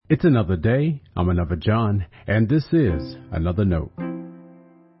It's another day. I'm another John, and this is Another Note.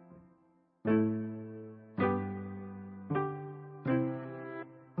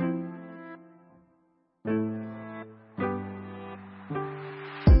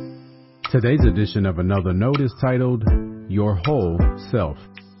 Today's edition of Another Note is titled, Your Whole Self.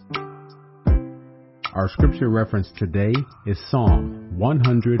 Our scripture reference today is Psalm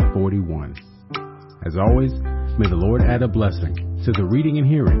 141. As always, may the Lord add a blessing to the reading and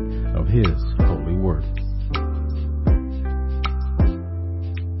hearing of His holy word.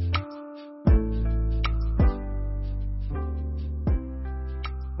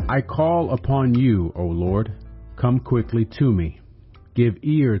 I call upon you, O Lord. Come quickly to me. Give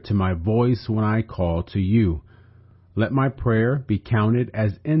ear to my voice when I call to you. Let my prayer be counted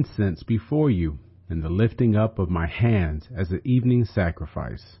as incense before you, and the lifting up of my hands as an evening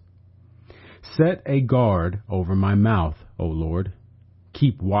sacrifice. Set a guard over my mouth, O Lord.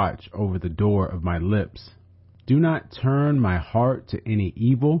 Keep watch over the door of my lips. Do not turn my heart to any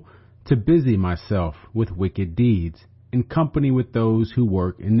evil, to busy myself with wicked deeds, in company with those who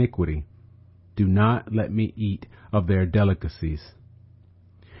work iniquity. Do not let me eat of their delicacies.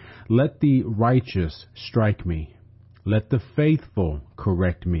 Let the righteous strike me. Let the faithful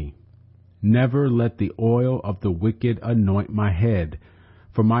correct me. Never let the oil of the wicked anoint my head,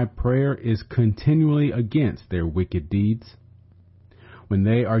 for my prayer is continually against their wicked deeds. When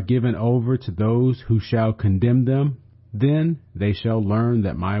they are given over to those who shall condemn them, then they shall learn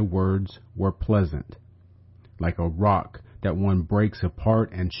that my words were pleasant. Like a rock that one breaks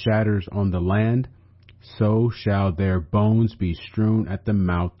apart and shatters on the land, so shall their bones be strewn at the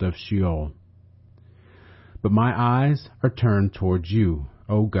mouth of Sheol. But my eyes are turned towards you,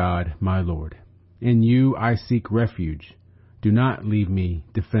 O God, my Lord. In you I seek refuge. Do not leave me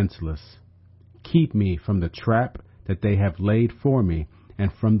defenseless. Keep me from the trap that they have laid for me,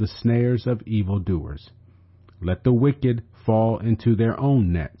 and from the snares of evildoers. Let the wicked fall into their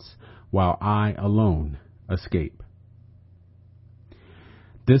own nets, while I alone escape.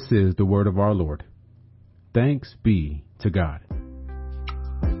 This is the word of our Lord. Thanks be to God.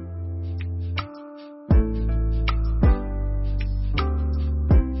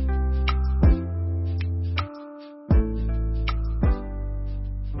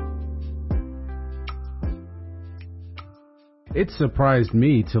 It surprised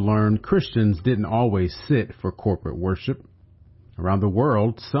me to learn Christians didn't always sit for corporate worship. Around the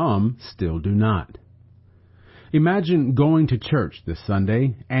world, some still do not. Imagine going to church this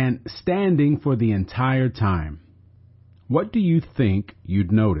Sunday and standing for the entire time. What do you think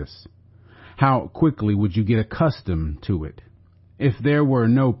you'd notice? How quickly would you get accustomed to it? If there were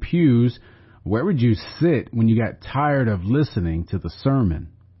no pews, where would you sit when you got tired of listening to the sermon?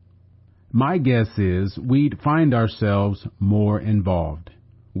 My guess is we'd find ourselves more involved.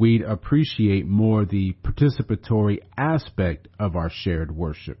 We'd appreciate more the participatory aspect of our shared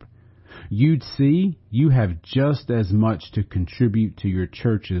worship. You'd see you have just as much to contribute to your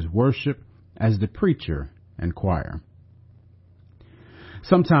church's worship as the preacher and choir.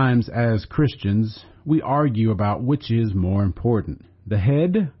 Sometimes as Christians, we argue about which is more important, the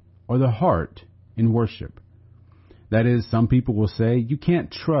head or the heart in worship. That is, some people will say you can't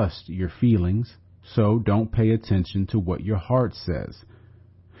trust your feelings, so don't pay attention to what your heart says.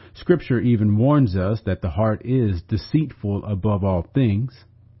 Scripture even warns us that the heart is deceitful above all things.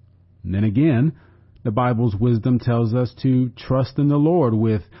 And then again, the Bible's wisdom tells us to trust in the Lord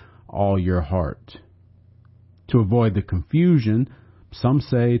with all your heart. To avoid the confusion, some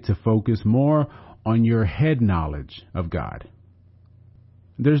say to focus more on your head knowledge of God.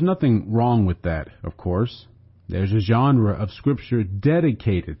 There's nothing wrong with that, of course. There's a genre of scripture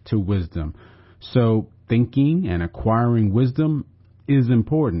dedicated to wisdom, so thinking and acquiring wisdom is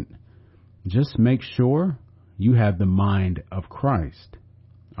important. Just make sure you have the mind of Christ.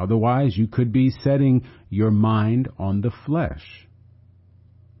 Otherwise, you could be setting your mind on the flesh.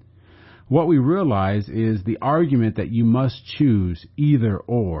 What we realize is the argument that you must choose either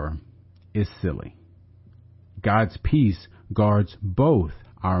or is silly. God's peace guards both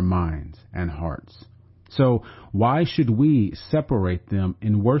our minds and hearts. So why should we separate them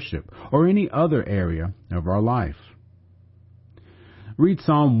in worship or any other area of our life? Read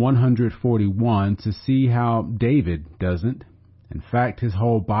Psalm 141 to see how David doesn't. In fact, his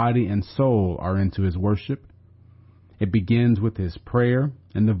whole body and soul are into his worship. It begins with his prayer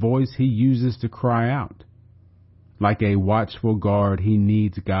and the voice he uses to cry out. Like a watchful guard, he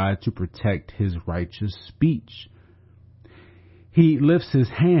needs God to protect his righteous speech. He lifts his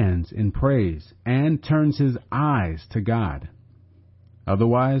hands in praise and turns his eyes to God.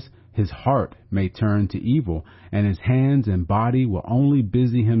 Otherwise, his heart may turn to evil, and his hands and body will only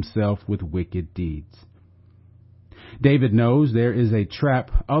busy himself with wicked deeds. David knows there is a trap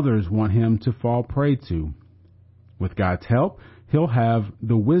others want him to fall prey to. With God's help, he'll have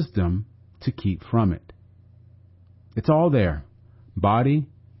the wisdom to keep from it. It's all there, body,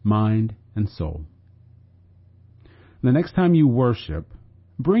 mind, and soul. The next time you worship,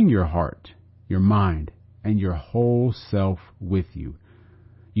 bring your heart, your mind, and your whole self with you.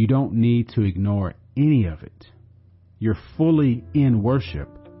 You don't need to ignore any of it. You're fully in worship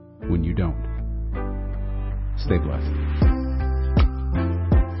when you don't. Stay blessed.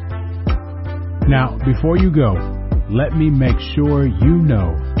 Now, before you go, let me make sure you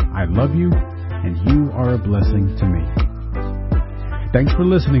know I love you and you are a blessing to me. Thanks for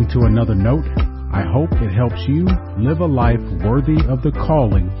listening to another note. I hope it helps you live a life worthy of the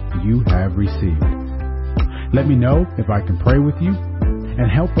calling you have received. Let me know if I can pray with you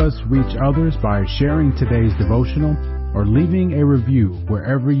and help us reach others by sharing today's devotional or leaving a review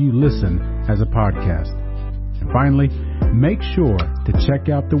wherever you listen as a podcast. And finally, make sure to check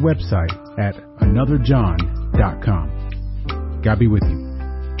out the website at anotherjohn.com. God be with you.